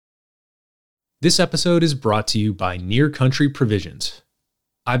This episode is brought to you by Near Country Provisions.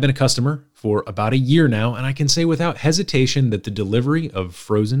 I've been a customer for about a year now, and I can say without hesitation that the delivery of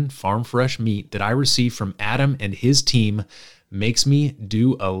frozen farm fresh meat that I receive from Adam and his team makes me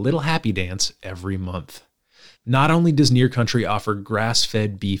do a little happy dance every month. Not only does Near Country offer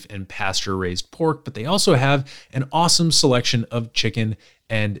grass-fed beef and pasture-raised pork, but they also have an awesome selection of chicken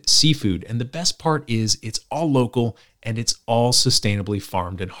and seafood. And the best part is it's all local and it's all sustainably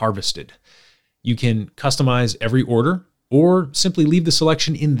farmed and harvested. You can customize every order or simply leave the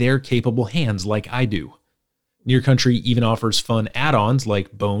selection in their capable hands like I do. Near Country even offers fun add-ons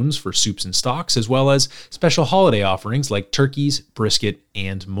like bones for soups and stocks, as well as special holiday offerings like turkeys, brisket,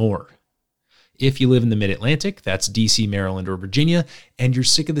 and more. If you live in the Mid-Atlantic, that's DC, Maryland, or Virginia, and you're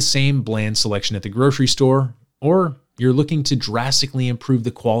sick of the same bland selection at the grocery store, or you're looking to drastically improve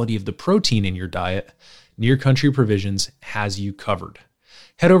the quality of the protein in your diet, Near Country Provisions has you covered.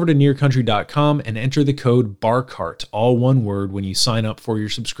 Head over to nearcountry.com and enter the code BARCART, all one word, when you sign up for your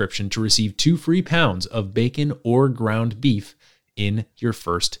subscription to receive 2 free pounds of bacon or ground beef in your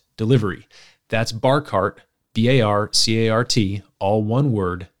first delivery. That's BARCART, B-A-R-C-A-R-T, all one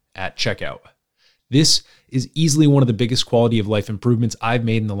word, at checkout. This is easily one of the biggest quality of life improvements I've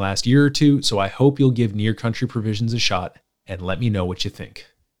made in the last year or two, so I hope you'll give Near Country Provisions a shot and let me know what you think.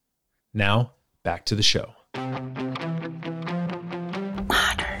 Now, back to the show.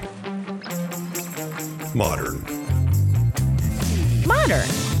 Modern.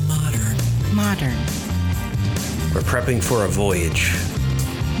 We're prepping for a voyage.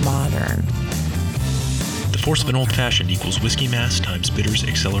 Modern. The force of an old-fashioned equals whiskey mass times bitters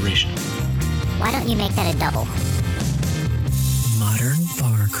acceleration. Why don't you make that a double? Modern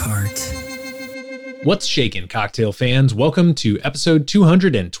bar cart. What's shaking, cocktail fans? Welcome to episode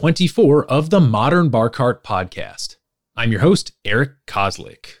 224 of the Modern Bar Cart podcast. I'm your host, Eric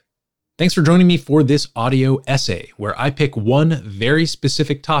Kozlik. Thanks for joining me for this audio essay, where I pick one very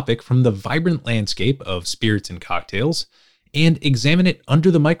specific topic from the vibrant landscape of spirits and cocktails and examine it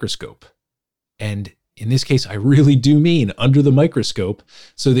under the microscope. And in this case, I really do mean under the microscope,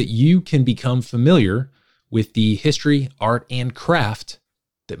 so that you can become familiar with the history, art, and craft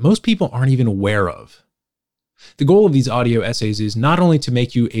that most people aren't even aware of. The goal of these audio essays is not only to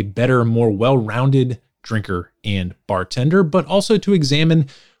make you a better, more well-rounded drinker and bartender, but also to examine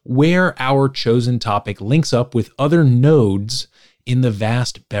where our chosen topic links up with other nodes in the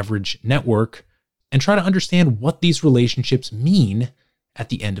vast beverage network and try to understand what these relationships mean at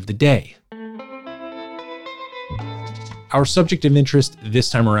the end of the day. Our subject of interest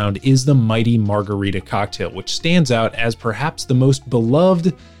this time around is the mighty Margarita cocktail, which stands out as perhaps the most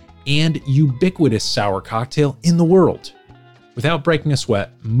beloved and ubiquitous sour cocktail in the world. Without breaking a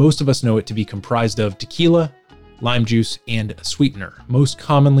sweat, most of us know it to be comprised of tequila, lime juice, and a sweetener, most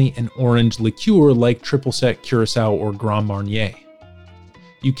commonly an orange liqueur like Triple Sec, Curacao, or Grand Marnier.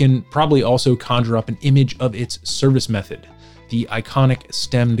 You can probably also conjure up an image of its service method, the iconic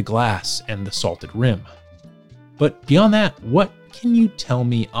stemmed glass and the salted rim. But beyond that, what can you tell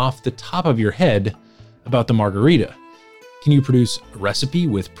me off the top of your head about the Margarita? Can you produce a recipe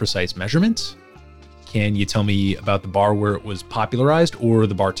with precise measurements? Can you tell me about the bar where it was popularized, or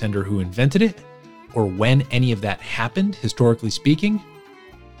the bartender who invented it? Or when any of that happened, historically speaking?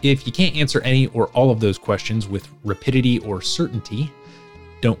 If you can't answer any or all of those questions with rapidity or certainty,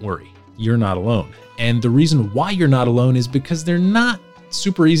 don't worry, you're not alone. And the reason why you're not alone is because they're not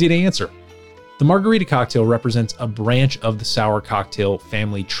super easy to answer. The Margarita cocktail represents a branch of the sour cocktail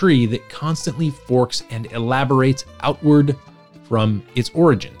family tree that constantly forks and elaborates outward from its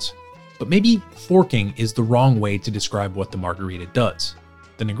origins. But maybe forking is the wrong way to describe what the Margarita does.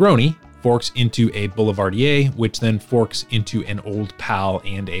 The Negroni forks into a Boulevardier, which then forks into an Old Pal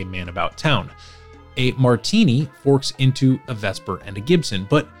and a Man About Town. A Martini forks into a Vesper and a Gibson,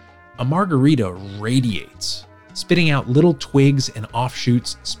 but a Margarita radiates, spitting out little twigs and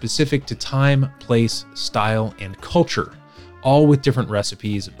offshoots specific to time, place, style, and culture, all with different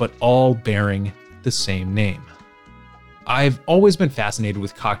recipes, but all bearing the same name. I've always been fascinated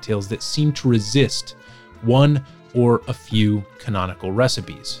with cocktails that seem to resist one or a few canonical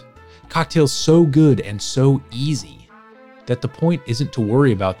recipes. Cocktails so good and so easy that the point isn't to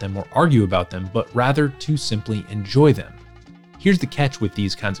worry about them or argue about them, but rather to simply enjoy them. Here's the catch with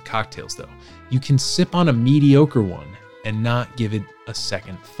these kinds of cocktails, though. You can sip on a mediocre one and not give it a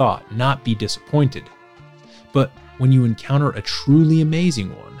second thought, not be disappointed. But when you encounter a truly amazing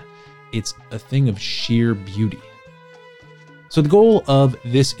one, it's a thing of sheer beauty. So the goal of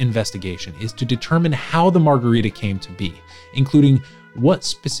this investigation is to determine how the margarita came to be, including what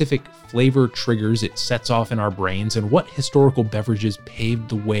specific flavor triggers it sets off in our brains and what historical beverages paved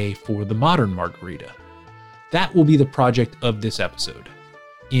the way for the modern margarita. That will be the project of this episode.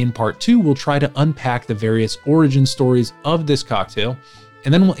 In part 2, we'll try to unpack the various origin stories of this cocktail,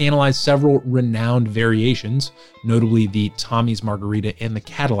 and then we'll analyze several renowned variations, notably the Tommy's Margarita and the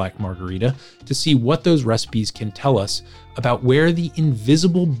Cadillac Margarita, to see what those recipes can tell us about where the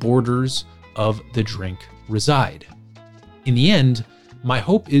invisible borders of the drink reside. In the end, my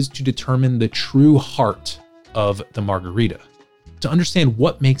hope is to determine the true heart of the margarita, to understand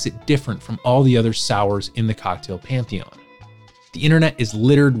what makes it different from all the other sours in the cocktail pantheon. The internet is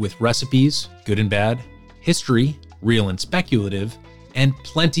littered with recipes, good and bad, history, real and speculative, and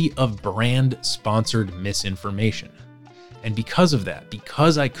plenty of brand-sponsored misinformation. And because of that,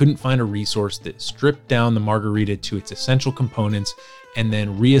 because I couldn't find a resource that stripped down the margarita to its essential components and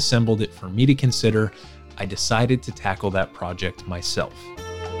then reassembled it for me to consider, I decided to tackle that project myself.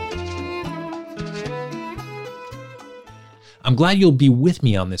 I'm glad you'll be with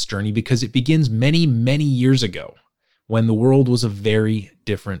me on this journey because it begins many, many years ago when the world was a very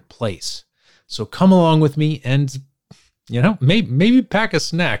different place. So come along with me and, maybe pack a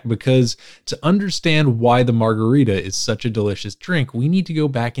snack, because to understand why the margarita is such a delicious drink, we need to go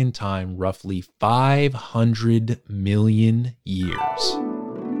back in time roughly 500 million years.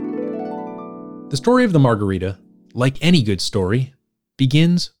 The story of the margarita, like any good story,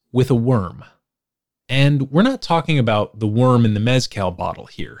 begins with a worm. And we're not talking about the worm in the mezcal bottle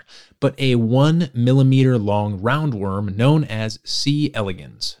here, but a 1 millimeter long roundworm known as C.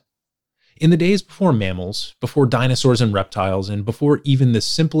 elegans. In the days before mammals, before dinosaurs and reptiles, and before even the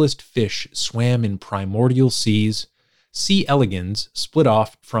simplest fish swam in primordial seas, C. elegans split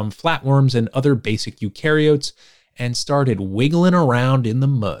off from flatworms and other basic eukaryotes and started wiggling around in the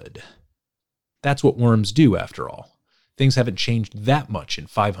mud. That's what worms do, after all. Things haven't changed that much in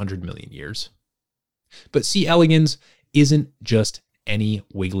 500 million years. But C. elegans isn't just any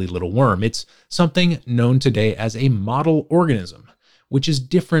wiggly little worm. It's something known today as a model organism, which is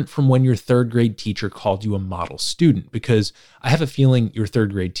different from when your third grade teacher called you a model student, because I have a feeling your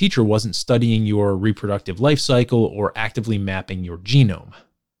third grade teacher wasn't studying your reproductive life cycle or actively mapping your genome.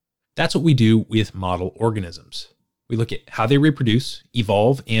 That's what we do with model organisms. We look at how they reproduce,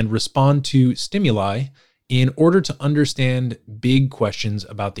 evolve, and respond to stimuli in order to understand big questions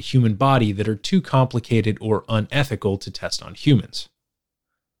about the human body that are too complicated or unethical to test on humans.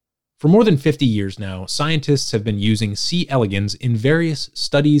 For more than 50 years now, scientists have been using C. elegans in various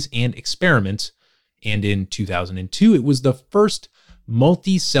studies and experiments, and in 2002, it was the first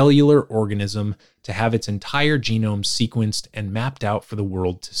multicellular organism to have its entire genome sequenced and mapped out for the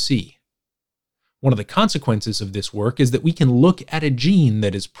world to see. One of the consequences of this work is that we can look at a gene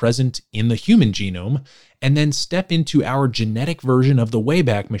that is present in the human genome and then step into our genetic version of the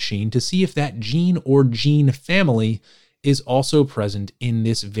Wayback Machine to see if that gene or gene family is also present in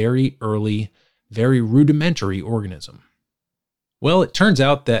this very early, very rudimentary organism. Well, it turns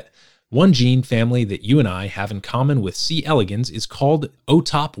out that one gene family that you and I have in common with C. elegans is called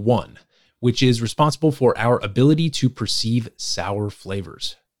OTOP1, which is responsible for our ability to perceive sour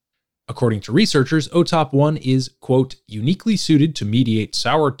flavors. According to researchers, OTOP1 is, quote, uniquely suited to mediate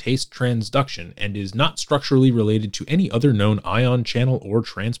sour taste transduction and is not structurally related to any other known ion channel or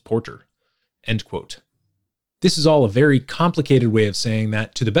transporter, end quote. This is all a very complicated way of saying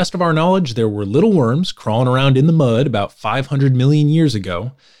that, to the best of our knowledge, there were little worms crawling around in the mud about 500 million years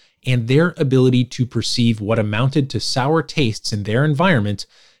ago, and their ability to perceive what amounted to sour tastes in their environment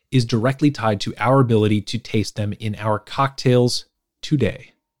is directly tied to our ability to taste them in our cocktails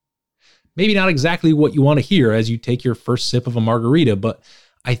today. Maybe not exactly what you want to hear as you take your first sip of a margarita, but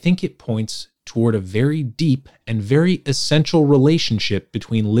I think it points toward a very deep and very essential relationship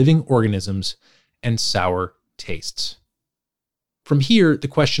between living organisms and sour tastes. From here, the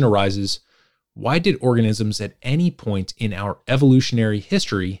question arises, why did organisms at any point in our evolutionary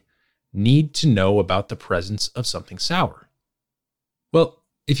history need to know about the presence of something sour? Well,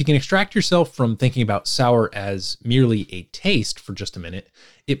 if you can extract yourself from thinking about sour as merely a taste for just a minute,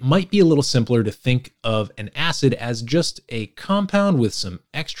 it might be a little simpler to think of an acid as just a compound with some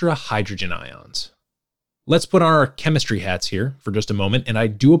extra hydrogen ions. Let's put on our chemistry hats here for just a moment, and I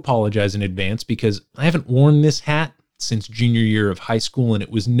do apologize in advance because I haven't worn this hat since junior year of high school, and it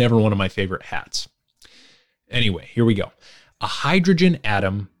was never one of my favorite hats. Anyway, here we go. A hydrogen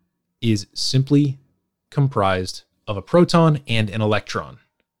atom is simply comprised of a proton and an electron.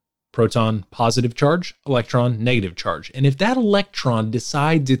 Proton, positive charge, electron, negative charge. And if that electron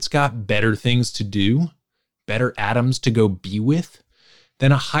decides it's got better things to do, better atoms to go be with,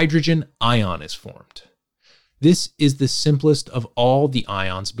 then a hydrogen ion is formed. This is the simplest of all the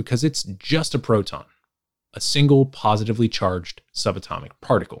ions because it's just a proton, a single positively charged subatomic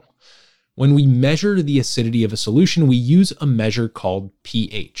particle. When we measure the acidity of a solution, we use a measure called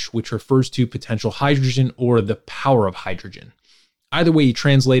pH, which refers to potential hydrogen or the power of hydrogen. Either way you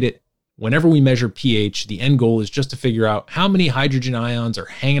translate it, whenever we measure pH, the end goal is just to figure out how many hydrogen ions are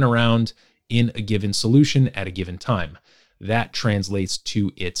hanging around in a given solution at a given time. That translates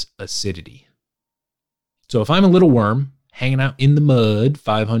to its acidity. So if I'm a little worm hanging out in the mud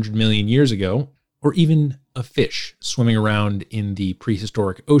 500 million years ago, or even a fish swimming around in the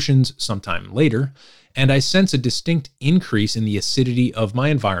prehistoric oceans sometime later, and I sense a distinct increase in the acidity of my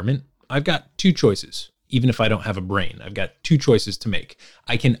environment, I've got two choices. Even if I don't have a brain, I've got two choices to make.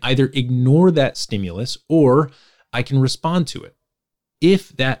 I can either ignore that stimulus or I can respond to it. If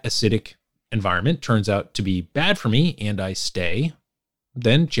that acidic environment turns out to be bad for me and I stay,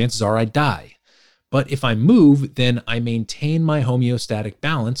 then chances are I die. But if I move, then I maintain my homeostatic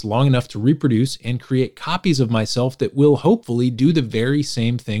balance long enough to reproduce and create copies of myself that will hopefully do the very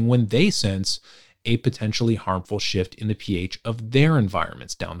same thing when they sense a potentially harmful shift in the pH of their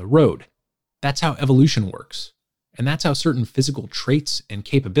environments down the road. That's how evolution works. And that's how certain physical traits and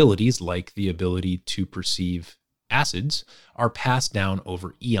capabilities, like the ability to perceive acids, are passed down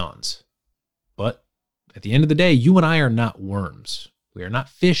over eons. But at the end of the day, you and I are not worms. We are not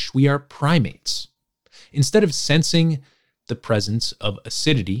fish, we are primates. Instead of sensing the presence of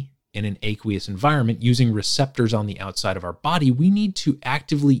acidity in an aqueous environment using receptors on the outside of our body, we need to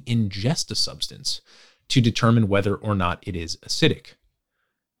actively ingest a substance to determine whether or not it is acidic.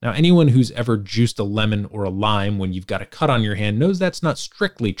 Now, anyone who's ever juiced a lemon or a lime when you've got a cut on your hand knows that's not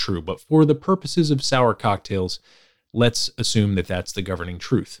strictly true, but for the purposes of sour cocktails, let's assume that that's the governing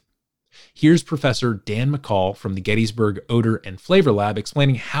truth. Here's Professor Dan McCall from the Gettysburg Odor and Flavor Lab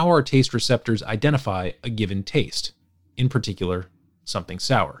explaining how our taste receptors identify a given taste, in particular, something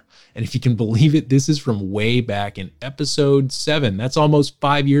sour. And if you can believe it, this is from way back in episode 7. That's almost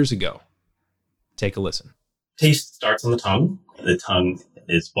 5 years ago. Take a listen. Taste starts on the tongue. The tongue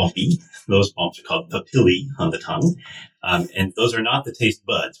is bumpy. Those bumps are called papillae on the tongue. And those are not the taste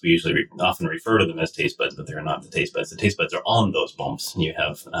buds. We usually often refer to them as taste buds, but they're not the taste buds. The taste buds are on those bumps. And you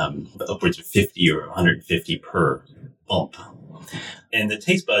have upwards of 50 or 150 per bump. And the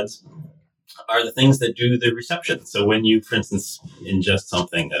taste buds are the things that do the reception. So when you, for instance, ingest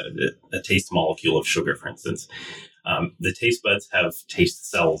something, a taste molecule of sugar, for instance, the taste buds have taste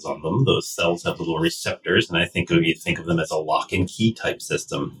cells on them. Those cells have little receptors, and I think you think of them as a lock and key type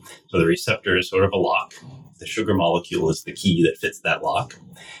system. So the receptor is sort of a lock. The sugar molecule is the key that fits that lock.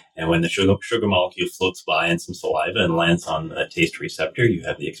 And when the sugar molecule floats by in some saliva and lands on a taste receptor, you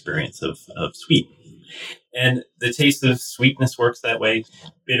have the experience of sweet. And the taste of sweetness works that way.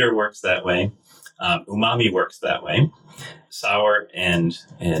 Bitter works that way. Umami works that way. Sour and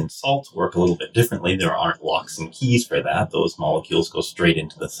salt work a little bit differently. There aren't locks and keys for that. Those molecules go straight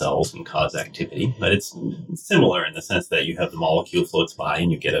into the cells and cause activity. But it's similar in the sense that you have the molecule floats by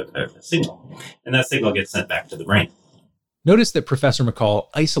and you get a signal. And that signal gets sent back to the brain. Notice that Professor McCall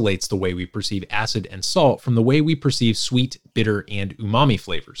isolates the way we perceive acid and salt from the way we perceive sweet, bitter, and umami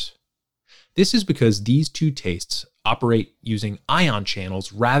flavors. This is because these two tastes operate using ion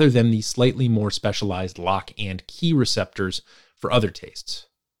channels rather than the slightly more specialized lock and key receptors for other tastes.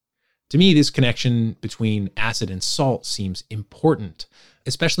 To me, this connection between acid and salt seems important,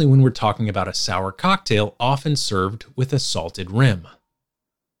 especially when we're talking about a sour cocktail often served with a salted rim.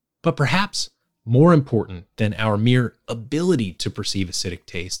 But perhaps more important than our mere ability to perceive acidic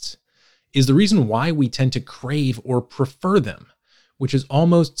tastes is the reason why we tend to crave or prefer them, which is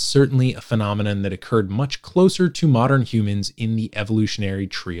almost certainly a phenomenon that occurred much closer to modern humans in the evolutionary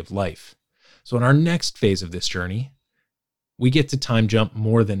tree of life. So in our next phase of this journey, we get to time jump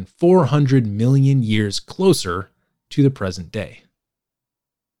more than 400 million years closer to the present day.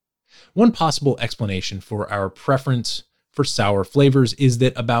 One possible explanation for our preference for sour flavors is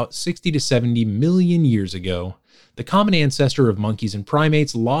that about 60 to 70 million years ago, the common ancestor of monkeys and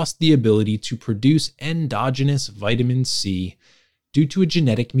primates lost the ability to produce endogenous vitamin C due to a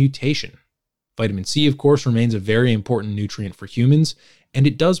genetic mutation. Vitamin C, of course, remains a very important nutrient for humans, and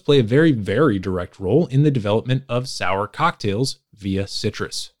it does play a very, very direct role in the development of sour cocktails via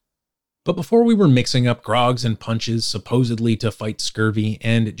citrus. But before we were mixing up grogs and punches supposedly to fight scurvy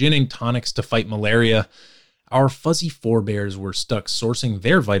and gin and tonics to fight malaria, our fuzzy forebears were stuck sourcing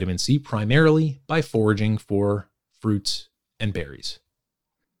their vitamin C primarily by foraging for fruits and berries.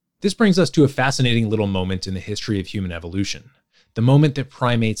 This brings us to a fascinating little moment in the history of human evolution. the moment that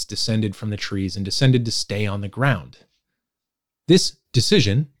primates descended from the trees and descended to stay on the ground. This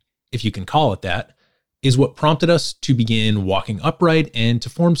decision, if you can call it that, is what prompted us to begin walking upright and to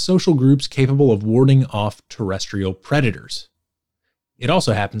form social groups capable of warding off terrestrial predators. It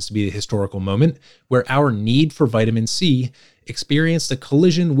also happens to be the historical moment where our need for vitamin C experienced a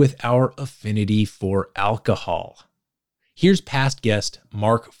collision with our affinity for alcohol. Here's past guest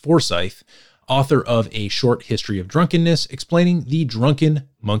Mark Forsyth, author of A Short History of Drunkenness, explaining the drunken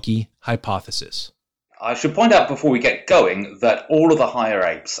monkey hypothesis. I should point out before we get going that all of the higher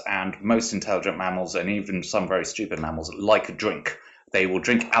apes and most intelligent mammals, and even some very stupid mammals, like a drink. They will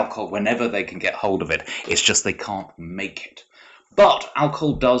drink alcohol whenever they can get hold of it. It's just they can't make it. But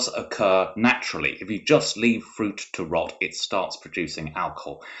alcohol does occur naturally. If you just leave fruit to rot, it starts producing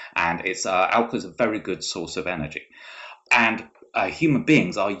alcohol. And alcohol is a very good source of energy. And human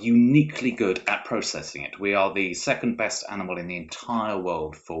beings are uniquely good at processing it. We are the second best animal in the entire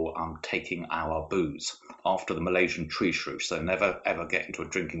world for taking our booze after the Malaysian tree shrew. So never ever get into a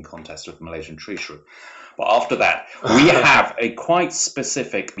drinking contest with the Malaysian tree shrew. But after that, we have a quite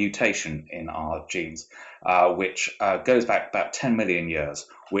specific mutation in our genes, which goes back about 10 million years,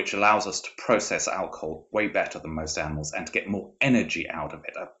 which allows us to process alcohol way better than most animals and to get more energy out of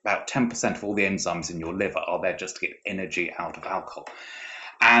it. About 10% of all the enzymes in your liver are there just to get energy out of alcohol.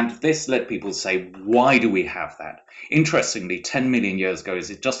 And this led people to say, why do we have that? Interestingly, 10 million years ago is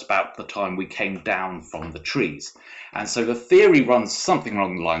just about the time we came down from the trees. And so the theory runs something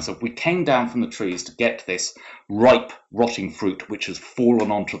along the lines of we came down from the trees to get this ripe, rotting fruit which has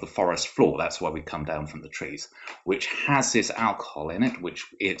fallen onto the forest floor. That's why we come down from the trees, which has this alcohol in it, which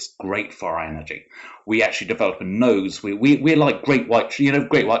is great for our energy. We actually develop a nose. We're like great white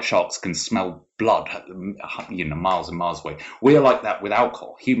sharks can smell blood, miles and miles away. We're like that with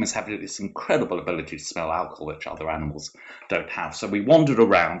alcohol. Humans have this incredible ability to smell alcohol, which other animals don't have. So we wandered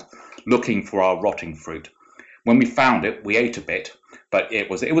around looking for our rotting fruit. When we found it, we ate a bit, but it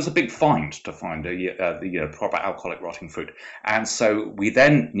was a big find to find a proper alcoholic rotting fruit. And so we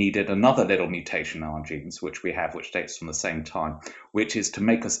then needed another little mutation in our genes, which we have, which dates from the same time, which is to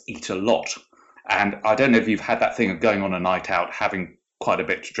make us eat a lot. And I don't know if you've had that thing of going on a night out, having quite a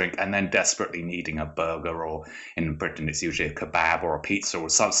bit to drink, and then desperately needing a burger, or in Britain it's usually a kebab or a pizza or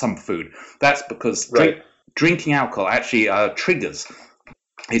some food. That's because drinking alcohol actually triggers.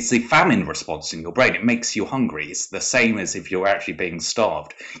 It's the famine response in your brain. It makes you hungry. It's the same as if you're actually being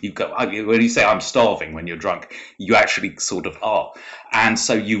starved. When you say I'm starving when you're drunk, you actually sort of are. And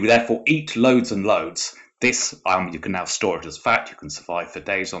so you therefore eat loads and loads. This, you can now store it as fat. You can survive for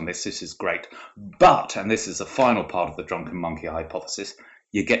days on this. This is great. But, and this is the final part of the drunken monkey hypothesis,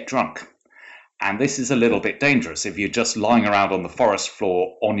 you get drunk. And this is a little bit dangerous. If you're just lying around on the forest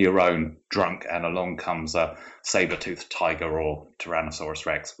floor on your own, drunk, and along comes a saber-toothed tiger or Tyrannosaurus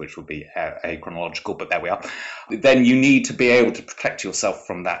Rex, which would be achronological, but there we are, then you need to be able to protect yourself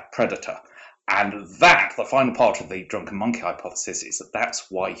from that predator. And that, the final part of the drunken monkey hypothesis, is that that's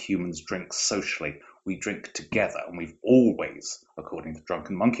why humans drink socially. We drink together, and we've always, according to the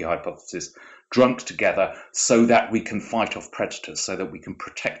drunken monkey hypothesis, drunk together so that we can fight off predators, so that we can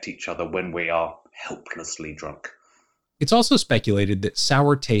protect each other when we are helplessly drunk. It's also speculated that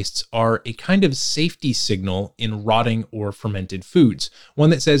sour tastes are a kind of safety signal in rotting or fermented foods, one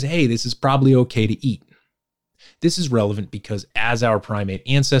that says, hey, this is probably okay to eat. This is relevant because as our primate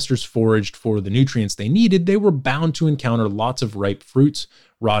ancestors foraged for the nutrients they needed, they were bound to encounter lots of ripe fruits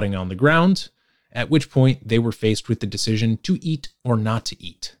rotting on the ground, at which point they were faced with the decision to eat or not to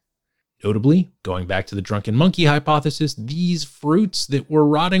eat. Notably, going back to the drunken monkey hypothesis, these fruits that were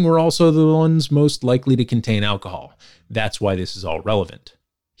rotting were also the ones most likely to contain alcohol. That's why this is all relevant.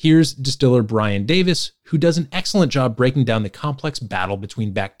 Here's distiller Brian Davis, who does an excellent job breaking down the complex battle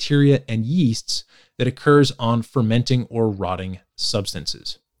between bacteria and yeasts that occurs on fermenting or rotting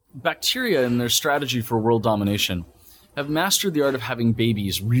substances. Bacteria, in their strategy for world domination, have mastered the art of having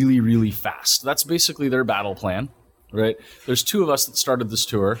babies really, really fast. That's basically their battle plan, right? There's 2 of us that started this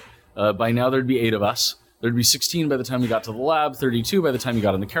tour. By now, there'd be 8 of us. There'd be 16 by the time we got to the lab, 32 by the time you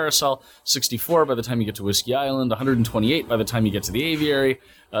got on the carousel, 64 by the time you get to Whiskey Island, 128 by the time you get to the aviary,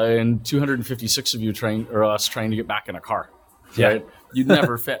 and 256 of you trying to get back in a car. Right? You'd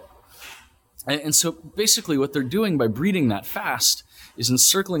never fit. And so basically what they're doing by breeding that fast is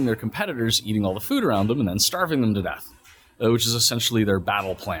encircling their competitors, eating all the food around them, and then starving them to death, which is essentially their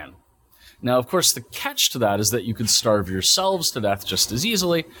battle plan. Now, of course, the catch to that is that you could starve yourselves to death just as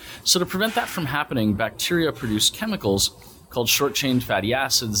easily. So to prevent that from happening, bacteria produce chemicals called short-chain fatty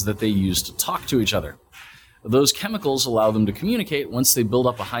acids that they use to talk to each other. Those chemicals allow them to communicate. Once they build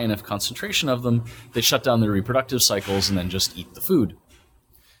up a high enough concentration of them, they shut down their reproductive cycles and then just eat the food.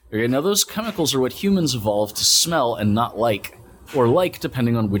 Okay, now those chemicals are what humans evolved to smell and not like, or like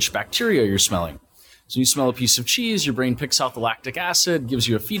depending on which bacteria you're smelling. So you smell a piece of cheese, your brain picks out the lactic acid, gives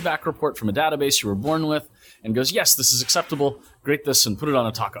you a feedback report from a database you were born with, and goes, yes, this is acceptable, grate this and put it on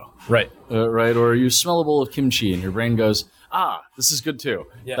a taco. Right. Right, or you smell a bowl of kimchi and your brain goes, this is good too.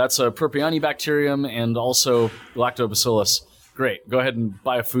 Yeah. That's a Propionibacterium and also lactobacillus. Great, go ahead and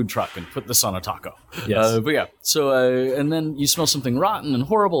buy a food truck and put this on a taco. Yes. But yeah, so, and then you smell something rotten and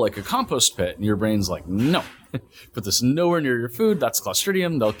horrible like a compost pit, and your brain's like, no, put this nowhere near your food, that's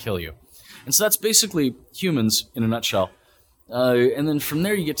Clostridium, they'll kill you. And so that's basically humans in a nutshell. And then from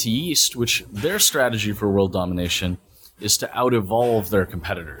there you get to yeast, which their strategy for world domination is to out-evolve their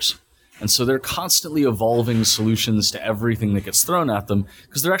competitors. And so they're constantly evolving solutions to everything that gets thrown at them,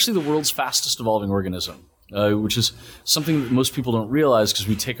 because they're actually the world's fastest evolving organism, which is something that most people don't realize because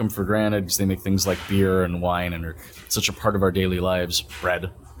we take them for granted because they make things like beer and wine and are such a part of our daily lives,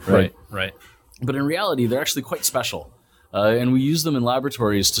 bread. Right. But in reality, they're actually quite special. And we use them in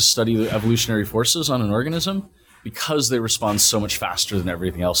laboratories to study the evolutionary forces on an organism because they respond so much faster than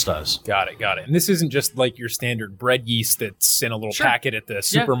everything else does. Got it. And this isn't just like your standard bread yeast that's in a little packet at the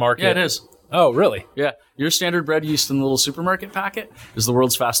supermarket. Yeah, it is. Oh, really? Yeah. Your standard bread yeast in the little supermarket packet is the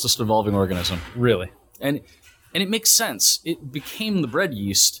world's fastest evolving organism. Really? And it makes sense. It became the bread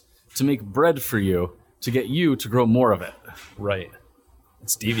yeast to make bread for you, to get you to grow more of it. Right.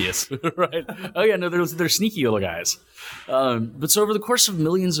 It's devious. Right. Oh, yeah, no, they're sneaky little guys. But so over the course of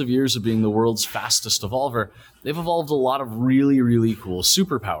millions of years of being the world's fastest evolver, they've evolved a lot of really, really cool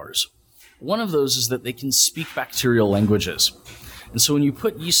superpowers. One of those is that they can speak bacterial languages. And so when you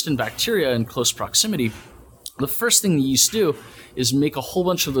put yeast and bacteria in close proximity, the first thing the yeast do is make a whole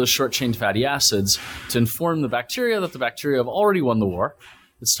bunch of those short-chain fatty acids to inform the bacteria that the bacteria have already won the war.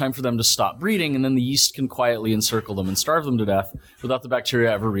 It's time for them to stop breeding, and then the yeast can quietly encircle them and starve them to death without the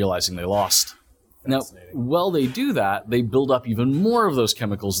bacteria ever realizing they lost. Now, while they do that, they build up even more of those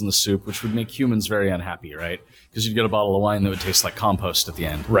chemicals in the soup, which would make humans very unhappy, right? Because you'd get a bottle of wine that would taste like compost at the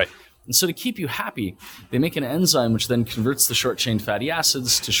end. Right. And so to keep you happy, they make an enzyme which then converts the short-chain fatty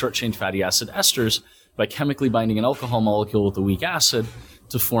acids to short-chain fatty acid esters by chemically binding an alcohol molecule with a weak acid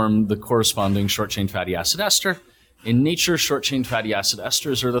to form the corresponding short-chain fatty acid ester. In nature, short-chain fatty acid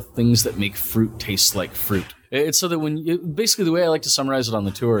esters are the things that make fruit taste like fruit. It's so that basically the way I like to summarize it on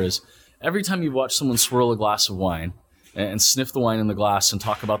the tour is every time you watch someone swirl a glass of wine and sniff the wine in the glass and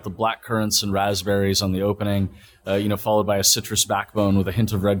talk about the black currants and raspberries on the opening, followed by a citrus backbone with a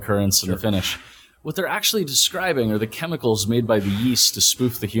hint of red currants in the finish, what they're actually describing are the chemicals made by the yeast to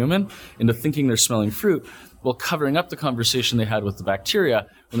spoof the human into thinking they're smelling fruit while covering up the conversation they had with the bacteria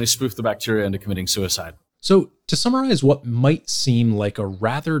when they spoof the bacteria into committing suicide. So, to summarize what might seem like a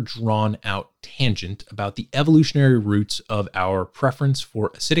rather drawn-out tangent about the evolutionary roots of our preference for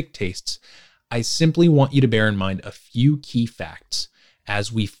acidic tastes, I simply want you to bear in mind a few key facts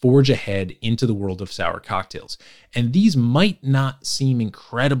as we forge ahead into the world of sour cocktails. And these might not seem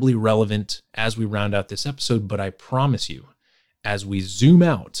incredibly relevant as we round out this episode, but I promise you, as we zoom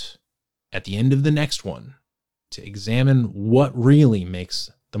out at the end of the next one to examine what really makes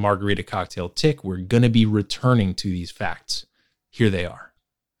the Margarita cocktail tick, we're going to be returning to these facts. Here they are.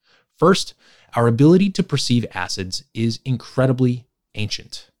 First, our ability to perceive acids is incredibly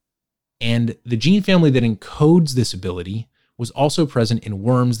ancient. And the gene family that encodes this ability was also present in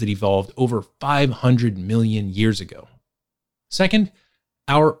worms that evolved over 500 million years ago. Second,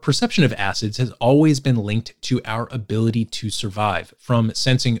 our perception of acids has always been linked to our ability to survive, from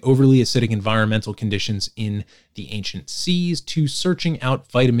sensing overly acidic environmental conditions in the ancient seas to searching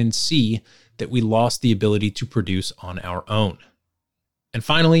out vitamin C that we lost the ability to produce on our own. And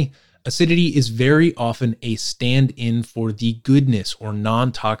finally, acidity is very often a stand-in for the goodness or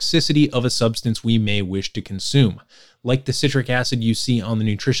non-toxicity of a substance we may wish to consume. Like the citric acid you see on the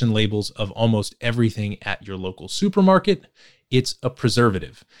nutrition labels of almost everything at your local supermarket, it's a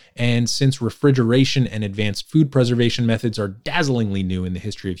preservative. And since refrigeration and advanced food preservation methods are dazzlingly new in the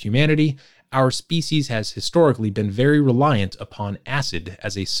history of humanity, our species has historically been very reliant upon acid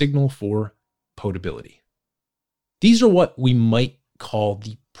as a signal for potability. These are what we might call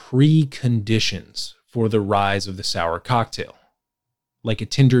the preconditions for the rise of the sour cocktail. Like a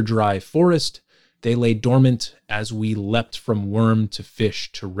tinder-dry forest, they lay dormant as we leapt from worm to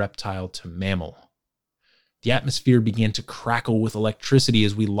fish to reptile to mammal. The atmosphere began to crackle with electricity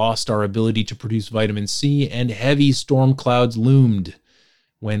as we lost our ability to produce vitamin C, and heavy storm clouds loomed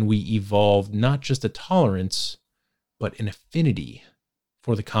when we evolved not just a tolerance, but an affinity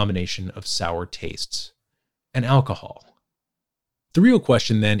for the combination of sour tastes. and alcohol. The real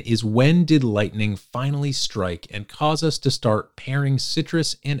question then is, when did lightning finally strike and cause us to start pairing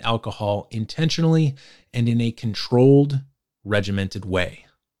citrus and alcohol intentionally and in a controlled, regimented way?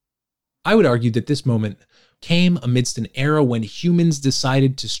 I would argue that this moment came amidst an era when humans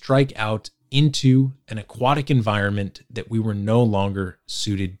decided to strike out into an aquatic environment that we were no longer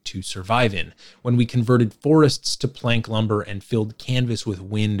suited to survive in, when we converted forests to plank lumber and filled canvas with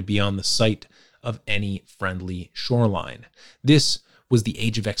wind beyond the sight of any friendly shoreline. This was the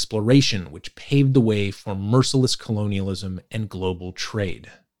age of exploration, which paved the way for merciless colonialism and global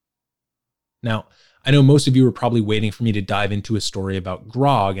trade. Now, I know most of you are probably waiting for me to dive into a story about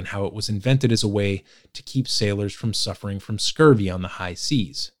grog and how it was invented as a way to keep sailors from suffering from scurvy on the high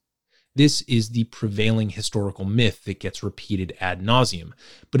seas. This is the prevailing historical myth that gets repeated ad nauseum.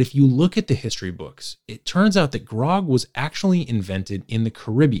 But if you look at the history books, it turns out that grog was actually invented in the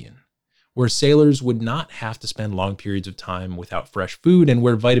Caribbean, where sailors would not have to spend long periods of time without fresh food and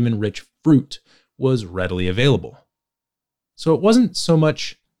where vitamin-rich fruit was readily available. So it wasn't so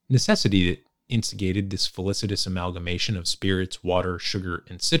much necessity that instigated this felicitous amalgamation of spirits, water, sugar,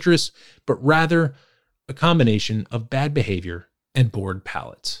 and citrus, but rather a combination of bad behavior and bored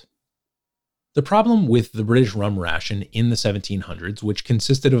palates. The problem with the British rum ration in the 1700s, which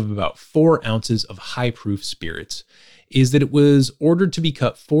consisted of about 4 ounces of high-proof spirits, is that it was ordered to be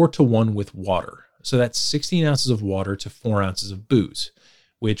cut 4-to-1 with water. So that's 16 ounces of water to 4 ounces of booze,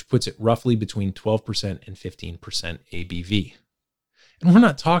 which puts it roughly between 12% and 15% ABV. And we're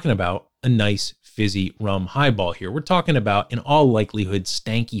not talking about a nice, fizzy rum highball here. We're talking about, in all likelihood,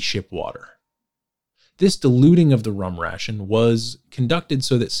 stanky ship water. This diluting of the rum ration was conducted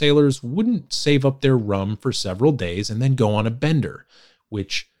so that sailors wouldn't save up their rum for several days and then go on a bender,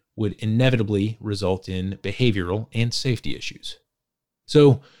 which would inevitably result in behavioral and safety issues.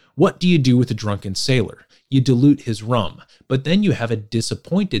 So, what do you do with a drunken sailor? You dilute his rum, but then you have a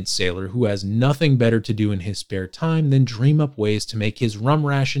disappointed sailor who has nothing better to do in his spare time than dream up ways to make his rum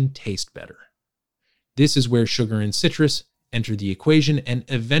ration taste better. This is where sugar and citrus enter the equation, and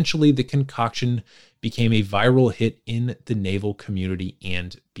eventually the concoction became a viral hit in the naval community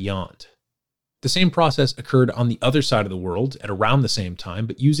and beyond. The same process occurred on the other side of the world at around the same time,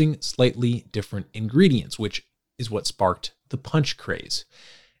 but using slightly different ingredients, which is what sparked the punch craze.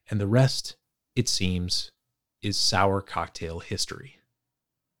 And the rest, it seems, is sour cocktail history.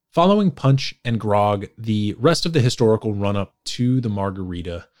 Following punch and grog, the rest of the historical run-up to the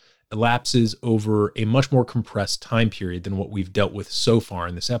Margarita elapses over a much more compressed time period than what we've dealt with so far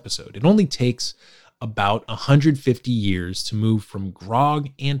in this episode. It only takes about 150 years to move from grog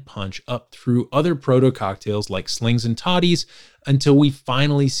and punch up through other proto-cocktails like slings and toddies until we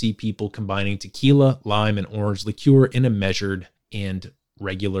finally see people combining tequila, lime, and orange liqueur in a measured and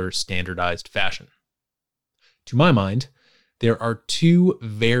regular standardized fashion. To my mind, there are 2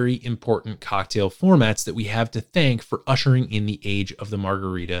 very important cocktail formats that we have to thank for ushering in the age of the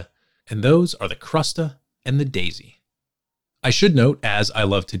Margarita, and those are the Crusta and the Daisy. I should note, as I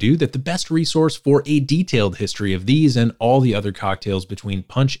love to do, that the best resource for a detailed history of these and all the other cocktails between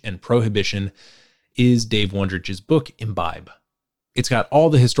punch and prohibition is Dave Wondrich's book, Imbibe. It's got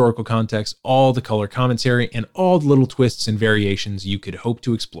all the historical context, all the color commentary, and all the little twists and variations you could hope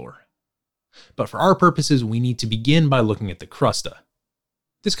to explore. But for our purposes, we need to begin by looking at the Crusta.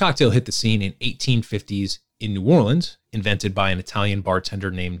 This cocktail hit the scene in 1850s in New Orleans, invented by an Italian bartender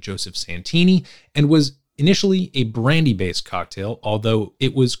named Joseph Santini, and was initially a brandy-based cocktail, although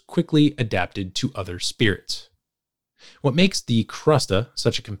it was quickly adapted to other spirits. What makes the Crusta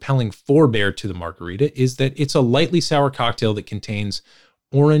such a compelling forebear to the Margarita is that it's a lightly sour cocktail that contains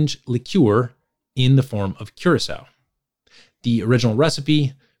orange liqueur in the form of curacao. The original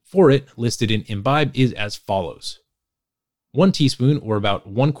recipe for it, listed in Imbibe, is as follows: 1 teaspoon, or about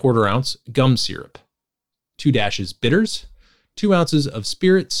 1/4 ounce, gum syrup, 2 dashes bitters, 2 ounces of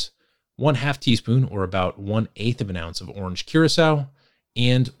spirits, 1/2 teaspoon, or about 1/8 of an ounce of orange curacao,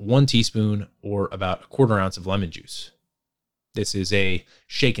 and 1 teaspoon, or about 1/4 ounce of lemon juice. This is a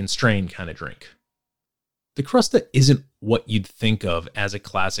shake and strain kind of drink. The Crusta isn't what you'd think of as a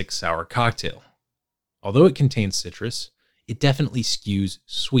classic sour cocktail. Although it contains citrus, it definitely skews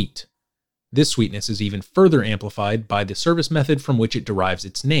sweet. This sweetness is even further amplified by the service method from which it derives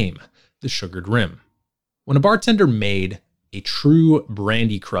its name, the sugared rim. When a bartender made a true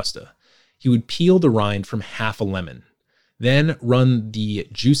Brandy Crusta, he would peel the rind from half a lemon, then run the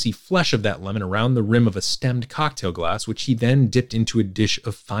juicy flesh of that lemon around the rim of a stemmed cocktail glass, which he then dipped into a dish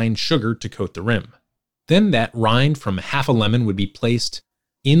of fine sugar to coat the rim. Then that rind from half a lemon would be placed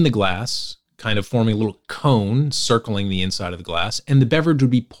in the glass, kind of forming a little cone circling the inside of the glass, and the beverage would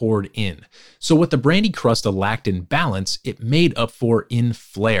be poured in. So what the Brandy Crusta lacked in balance, it made up for in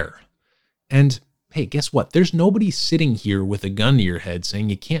flair. And hey, guess what? There's nobody sitting here with a gun to your head saying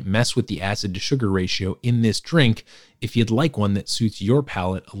you can't mess with the acid to sugar ratio in this drink if you'd like one that suits your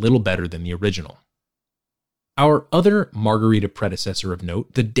palate a little better than the original. Our other margarita predecessor of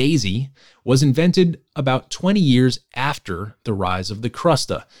note, the Daisy, was invented about 20 years after the rise of the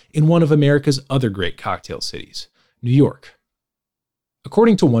Crusta in one of America's other great cocktail cities, New York.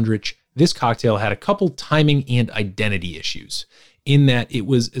 According to Wondrich, this cocktail had a couple timing and identity issues, in that it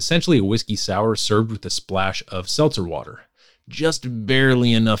was essentially a whiskey sour served with a splash of seltzer water. Just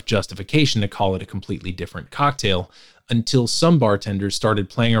barely enough justification to call it a completely different cocktail, until some bartenders started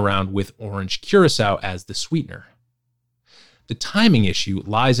playing around with orange curacao as the sweetener. The timing issue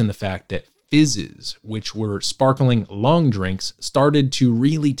lies in the fact that fizzes, which were sparkling long drinks, started to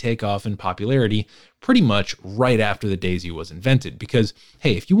really take off in popularity pretty much right after the Daisy was invented. Because,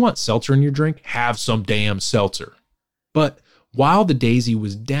 hey, if you want seltzer in your drink, have some damn seltzer. But while the Daisy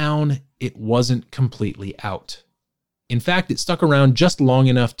was down, it wasn't completely out. In fact, it stuck around just long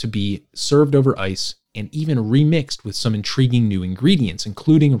enough to be served over ice and even remixed with some intriguing new ingredients,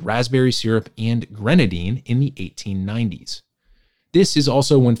 including raspberry syrup and grenadine in the 1890s. This is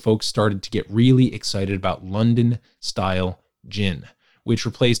also when folks started to get really excited about London-style gin, which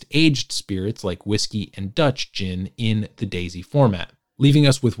replaced aged spirits like whiskey and Dutch gin in the Daisy format, leaving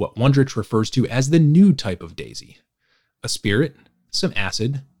us with what Wondrich refers to as the new type of Daisy. A spirit, some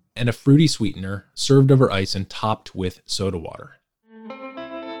acid, and a fruity sweetener served over ice and topped with soda water.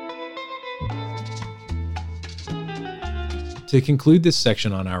 To conclude this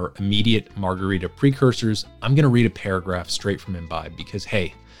section on our immediate margarita precursors, I'm going to read a paragraph straight from Imbibe because,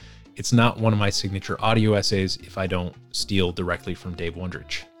 hey, it's not one of my signature audio essays if I don't steal directly from Dave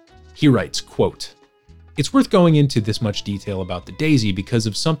Wondrich. He writes, quote, "It's worth going into this much detail about the Daisy because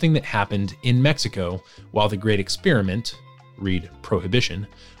of something that happened in Mexico while the Great Experiment, read Prohibition,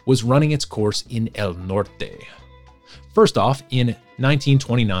 was running its course in El Norte. First off, in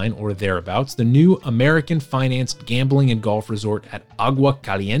 1929 or thereabouts, the new American-financed gambling and golf resort at Agua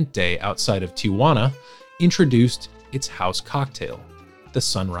Caliente outside of Tijuana introduced its house cocktail, the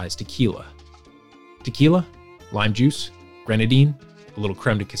Sunrise Tequila. Tequila, lime juice, grenadine, a little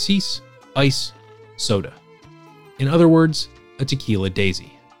creme de cassis, ice, soda. In other words, a tequila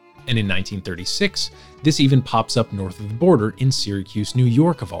Daisy. And in 1936, this even pops up north of the border in Syracuse, New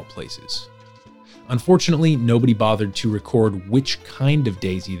York of all places. Unfortunately, nobody bothered to record which kind of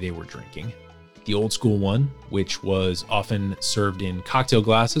Daisy they were drinking. The old school one, which was often served in cocktail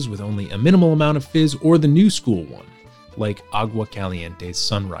glasses with only a minimal amount of fizz, or the new school one, like Agua Caliente's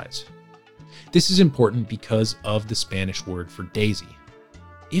Sunrise. This is important because of the Spanish word for Daisy.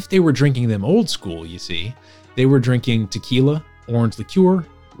 If they were drinking them old school, you see, they were drinking tequila, orange liqueur,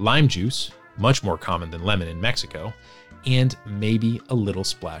 lime juice, much more common than lemon in Mexico, and maybe a little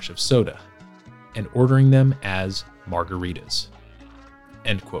splash of soda, and ordering them as margaritas."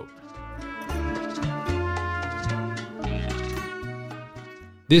 End quote.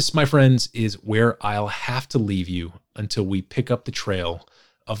 This, my friends, is where I'll have to leave you until we pick up the trail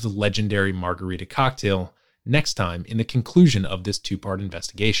of the legendary margarita cocktail next time in the conclusion of this two-part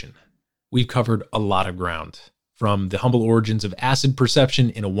investigation. We've covered a lot of ground, from the humble origins of acid perception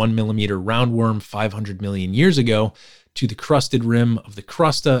in a 1mm roundworm 500 million years ago to the crusted rim of the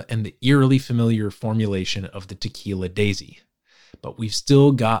Crusta and the eerily familiar formulation of the tequila Daisy. But we've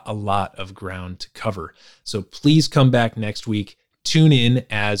still got a lot of ground to cover, so please come back next week. Tune in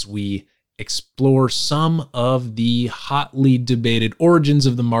as we explore some of the hotly debated origins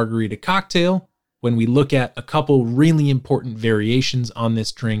of the margarita cocktail, when we look at a couple really important variations on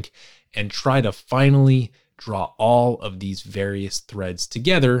this drink and try to finally draw all of these various threads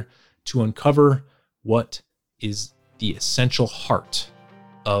together to uncover what is the essential heart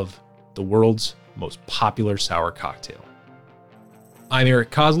of the world's most popular sour cocktail. I'm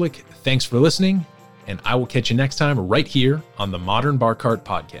Eric Kozlik. Thanks for listening, and I will catch you next time right here on the Modern Bar Cart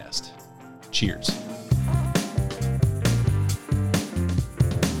Podcast. Cheers.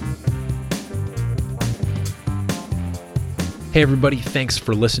 Hey everybody, thanks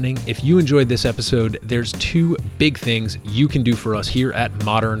for listening. If you enjoyed this episode, there's two big things you can do for us here at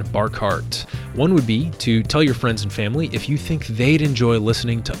Modern Bar Cart. One would be to tell your friends and family if you think they'd enjoy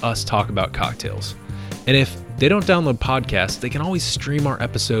listening to us talk about cocktails. And if they don't download podcasts, they can always stream our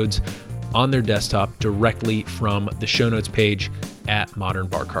episodes on their desktop directly from the show notes page at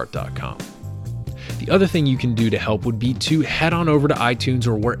modernbarcart.com. The other thing you can do to help would be to head on over to iTunes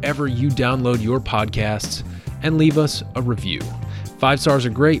or wherever you download your podcasts and leave us a review. 5 stars are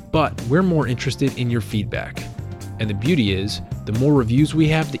great, but we're more interested in your feedback. And the beauty is, the more reviews we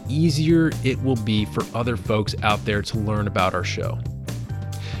have, the easier it will be for other folks out there to learn about our show.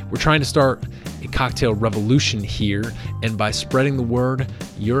 We're trying to start a cocktail revolution here, and by spreading the word,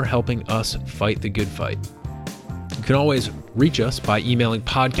 you're helping us fight the good fight. You can always reach us by emailing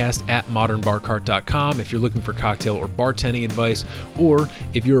podcast@modernbarcart.com if you're looking for cocktail or bartending advice, or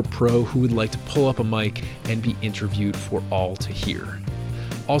if you're a pro who would like to pull up a mic and be interviewed for all to hear.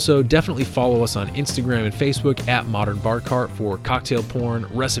 Also, definitely follow us on Instagram and Facebook @modernbarcart for cocktail porn,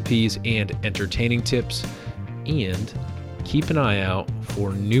 recipes, and entertaining tips. And keep an eye out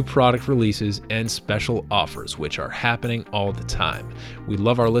for new product releases and special offers, which are happening all the time. We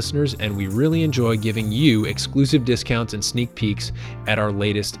love our listeners, and we really enjoy giving you exclusive discounts and sneak peeks at our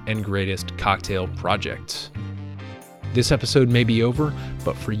latest and greatest cocktail projects. This episode may be over,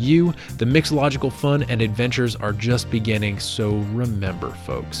 but for you, the mixological fun and adventures are just beginning, so remember,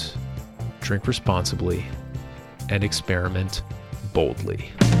 folks, drink responsibly and experiment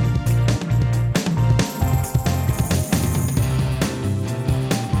boldly.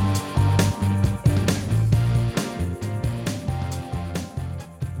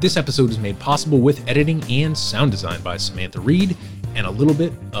 This episode is made possible with editing and sound design by Samantha Reed, and a little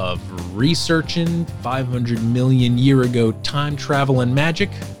bit of researching 500 million year ago time travel and magic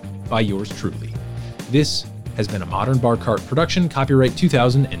by yours truly. This has been a Modern Bar Cart production, copyright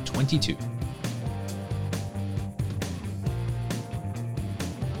 2022.